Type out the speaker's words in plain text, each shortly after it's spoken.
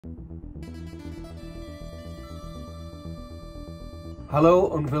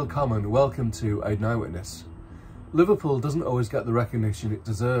Hello and willkommen, welcome to Aid an Eyewitness. Liverpool doesn't always get the recognition it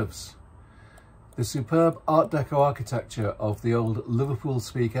deserves. The superb Art Deco architecture of the old Liverpool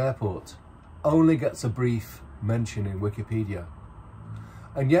Speke Airport only gets a brief mention in Wikipedia.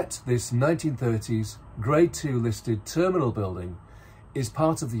 And yet this 1930s Grade 2 listed terminal building is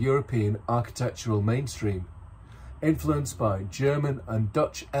part of the European architectural mainstream, influenced by German and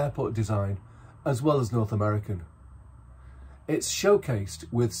Dutch airport design as well as North American. It's showcased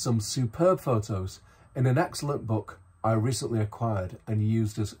with some superb photos in an excellent book I recently acquired and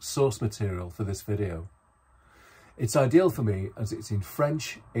used as source material for this video. It's ideal for me as it's in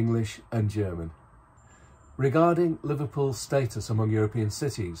French, English and German. Regarding Liverpool's status among European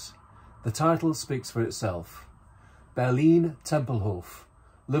cities, the title speaks for itself. Berlin Tempelhof,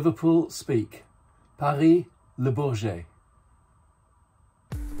 Liverpool Speke, Paris Le Bourget.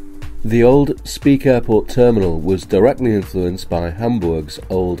 The old Speke Airport terminal was directly influenced by Hamburg's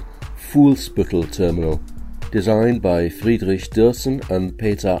old Fuhlsbüttel terminal, designed by Friedrich Dürssen and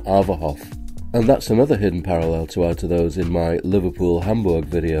Peter Averhoff. And that's another hidden parallel to add to those in my Liverpool-Hamburg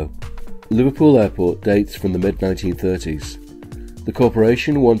video. Liverpool Airport dates from the mid-1930s. The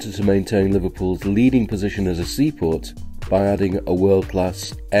corporation wanted to maintain Liverpool's leading position as a seaport by adding a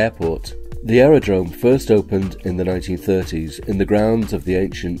world-class airport. The aerodrome first opened in the 1930s in the grounds of the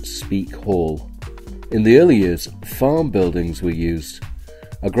ancient Speke Hall. In the early years, farm buildings were used.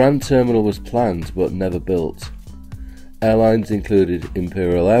 A grand terminal was planned but never built. Airlines included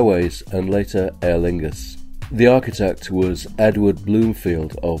Imperial Airways and later Aer Lingus. The architect was Edward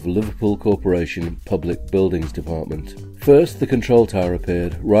Bloomfield of Liverpool Corporation Public Buildings Department. First, the control tower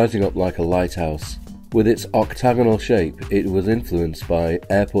appeared, rising up like a lighthouse. With its octagonal shape, it was influenced by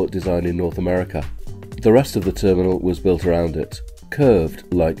airport design in North America. The rest of the terminal was built around it,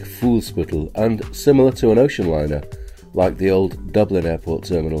 curved like Fuhlsbüttel and similar to an ocean liner, like the old Dublin Airport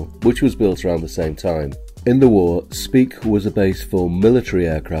terminal, which was built around the same time. In the war, Speke was a base for military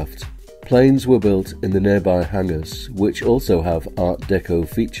aircraft. Planes were built in the nearby hangars, which also have Art Deco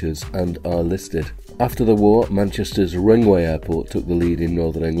features and are listed. After the war, Manchester's Ringway Airport took the lead in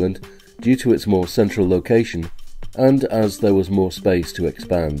Northern England, due to its more central location and as there was more space to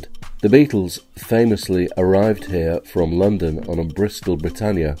expand. The Beatles famously arrived here from London on a Bristol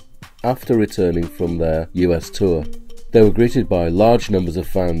Britannia after returning from their US tour. They were greeted by large numbers of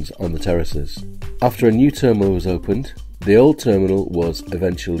fans on the terraces. After a new terminal was opened, the old terminal was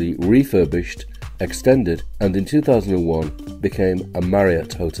eventually refurbished, extended, and in 2001 became a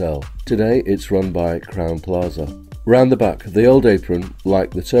Marriott hotel. Today it's run by Crown Plaza. Round the back, the old apron,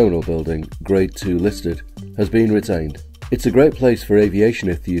 like the terminal building, Grade 2 listed, has been retained. It's a great place for aviation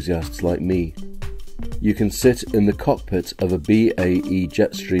enthusiasts like me. You can sit in the cockpit of a BAE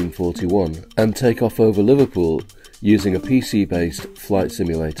Jetstream 41 and take off over Liverpool using a PC-based flight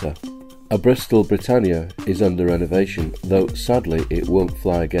simulator. A Bristol Britannia is under renovation, though sadly it won't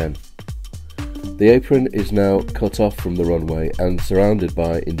fly again. The apron is now cut off from the runway and surrounded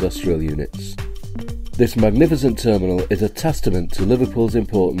by industrial units. This magnificent terminal is a testament to Liverpool's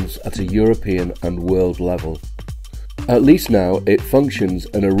importance at a European and world level. At least now it functions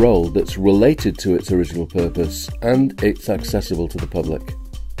in a role that's related to its original purpose and it's accessible to the public.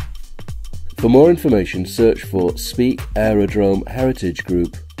 For more information, search for Speke Aerodrome Heritage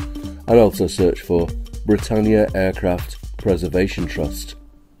Group and also search for Britannia Aircraft Preservation Trust.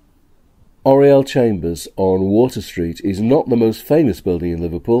 Oriel Chambers on Water Street is not the most famous building in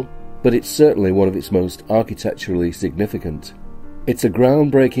Liverpool, but it's certainly one of its most architecturally significant. It's a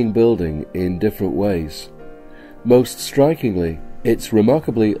groundbreaking building in different ways. Most strikingly, its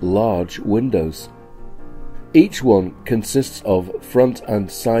remarkably large windows. Each one consists of front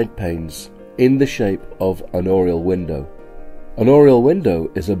and side panes in the shape of an oriel window. An oriel window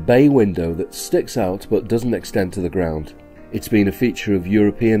is a bay window that sticks out but doesn't extend to the ground. It's been a feature of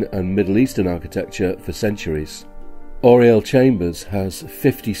European and Middle Eastern architecture for centuries. Oriel Chambers has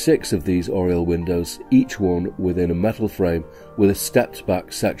 56 of these oriel windows, each one within a metal frame with a stepped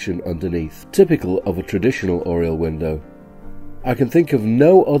back section underneath, typical of a traditional oriel window. I can think of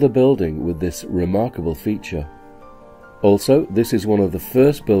no other building with this remarkable feature. Also, this is one of the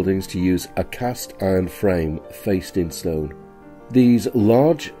first buildings to use a cast iron frame faced in stone. These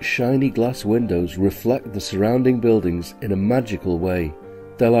large, shiny glass windows reflect the surrounding buildings in a magical way.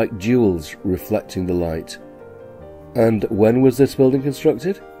 They're like jewels reflecting the light. And when was this building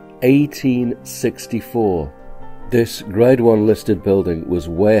constructed? 1864. This Grade 1 listed building was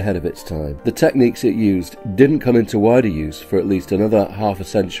way ahead of its time. The techniques it used didn't come into wider use for at least another half a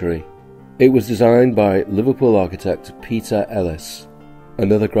century. It was designed by Liverpool architect Peter Ellis.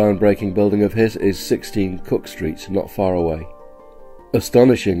 Another groundbreaking building of his is 16 Cook Street, not far away.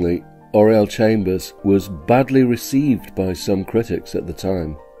 Astonishingly, Oriel Chambers was badly received by some critics at the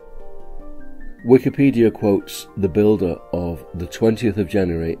time. Wikipedia quotes the builder of the 20th of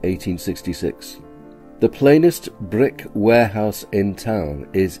January 1866. "The plainest brick warehouse in town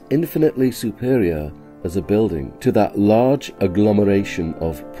is infinitely superior as a building to that large agglomeration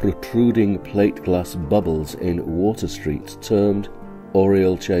of protruding plate glass bubbles in Water Street termed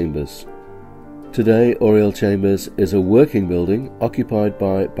Oriel Chambers." Today, Oriel Chambers is a working building occupied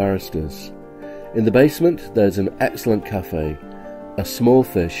by barristers. In the basement, there's an excellent cafe, a small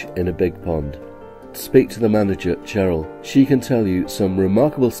fish in a big pond. Speak to the manager, Cheryl. She can tell you some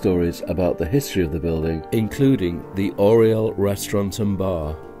remarkable stories about the history of the building, including the Oriel Restaurant and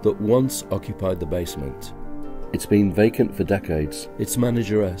Bar that once occupied the basement. It's been vacant for decades. Its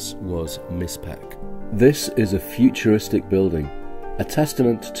manageress was Miss Peck. This is a futuristic building, a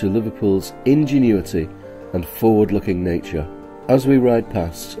testament to Liverpool's ingenuity and forward-looking nature. As we ride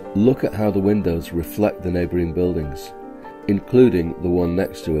past, look at how the windows reflect the neighbouring buildings, including the one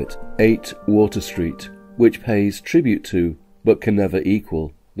next to it, 8 Water Street, which pays tribute to, but can never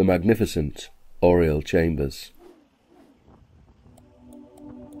equal, the magnificent Oriel Chambers.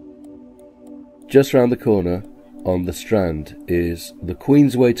 Just round the corner, on the Strand, is the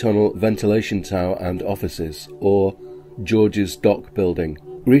Queensway Tunnel Ventilation Tower and Offices, or George's Dock Building.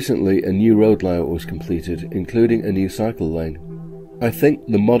 Recently, a new road layout was completed, including a new cycle lane. I think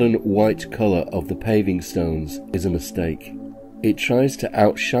the modern white colour of the paving stones is a mistake. It tries to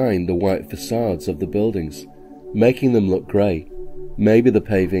outshine the white facades of the buildings, making them look grey. Maybe the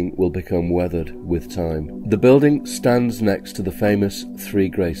paving will become weathered with time. The building stands next to the famous Three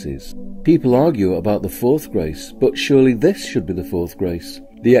Graces. People argue about the fourth grace, but surely this should be the fourth grace.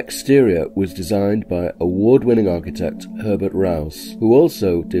 The exterior was designed by award-winning architect Herbert Rouse, who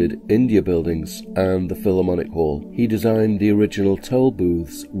also did India Buildings and the Philharmonic Hall. He designed the original toll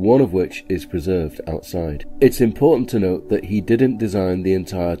booths, one of which is preserved outside. It's important to note that he didn't design the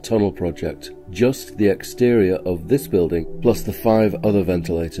entire tunnel project, just the exterior of this building, plus the 5 other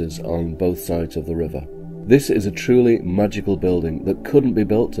ventilators on both sides of the river. This is a truly magical building that couldn't be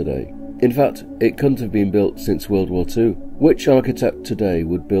built today. In fact, it couldn't have been built since World War II. Which architect today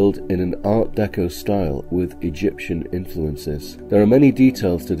would build in an Art Deco style with Egyptian influences? There are many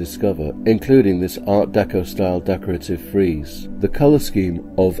details to discover, including this Art Deco style decorative frieze. The colour scheme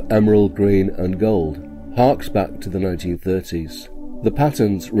of emerald green and gold harks back to the 1930s. The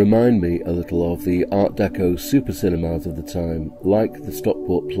patterns remind me a little of the Art Deco super cinemas of the time, like the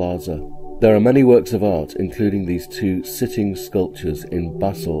Stockport Plaza. There are many works of art, including these 2 sitting sculptures in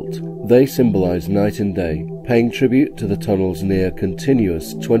basalt. They symbolise night and day, paying tribute to the tunnel's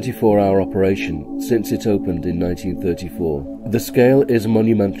near-continuous 24-hour operation since it opened in 1934. The scale is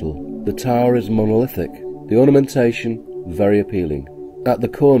monumental, the tower is monolithic, the ornamentation very appealing. At the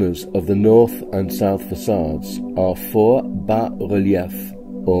corners of the north and south facades are 4 bas-reliefs,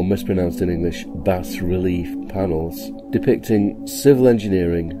 or mispronounced in English, bas-relief panels, depicting civil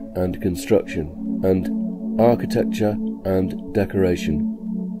engineering and construction, and architecture and decoration.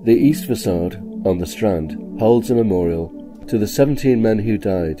 The east facade, on the Strand, holds a memorial to the 17 men who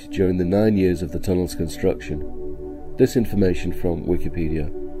died during the 9 years of the tunnel's construction. This information from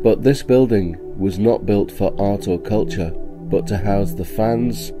Wikipedia. But this building was not built for art or culture, but to house the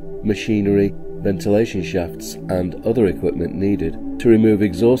fans, machinery, ventilation shafts and other equipment needed to remove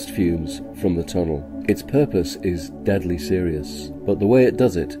exhaust fumes from the tunnel. Its purpose is deadly serious, but the way it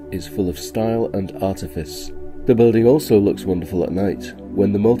does it is full of style and artifice. The building also looks wonderful at night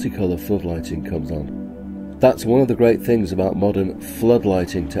when the multicolour floodlighting comes on. That's one of the great things about modern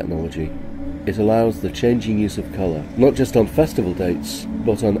floodlighting technology. It allows the changing use of colour, not just on festival dates,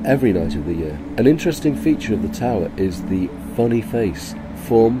 but on every night of the year. An interesting feature of the tower is the funny face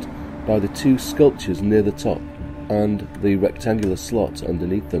formed by the 2 sculptures near the top and the rectangular slot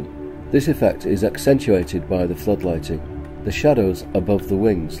underneath them. This effect is accentuated by the floodlighting. The shadows above the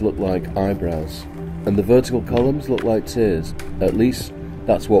wings look like eyebrows, and the vertical columns look like tears. At least,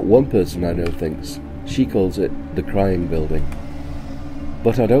 that's what one person I know thinks. She calls it the crying building.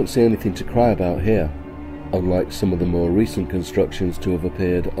 But I don't see anything to cry about here, unlike some of the more recent constructions to have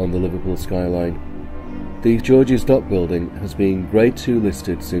appeared on the Liverpool skyline. The George's Dock building has been Grade 2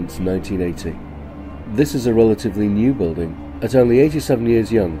 listed since 1980. This is a relatively new building, at only 87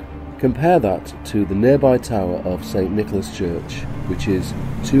 years young. Compare that to the nearby tower of St Nicholas Church, which is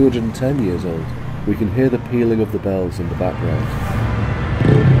 210 years old. We can hear the pealing of the bells in the background.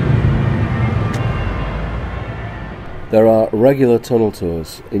 There are regular tunnel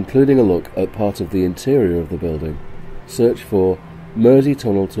tours, including a look at part of the interior of the building. Search for Mersey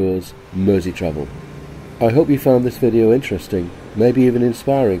Tunnel Tours, Mersey Travel. I hope you found this video interesting maybe even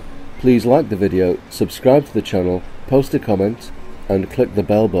inspiring. Please like the video, subscribe to the channel, post a comment, and click the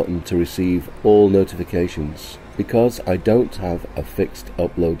bell button to receive all notifications, because I don't have a fixed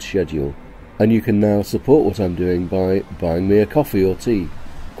upload schedule. And you can now support what I'm doing by buying me a coffee or tea.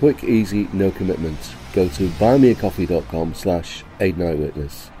 Quick, easy, no commitment. Go to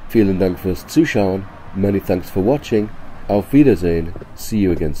buymeacoffee.com/8nightwitness. Vielen Dank fürs Zuschauen. Many thanks for watching. Auf Wiedersehen. See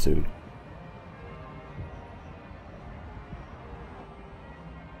you again soon.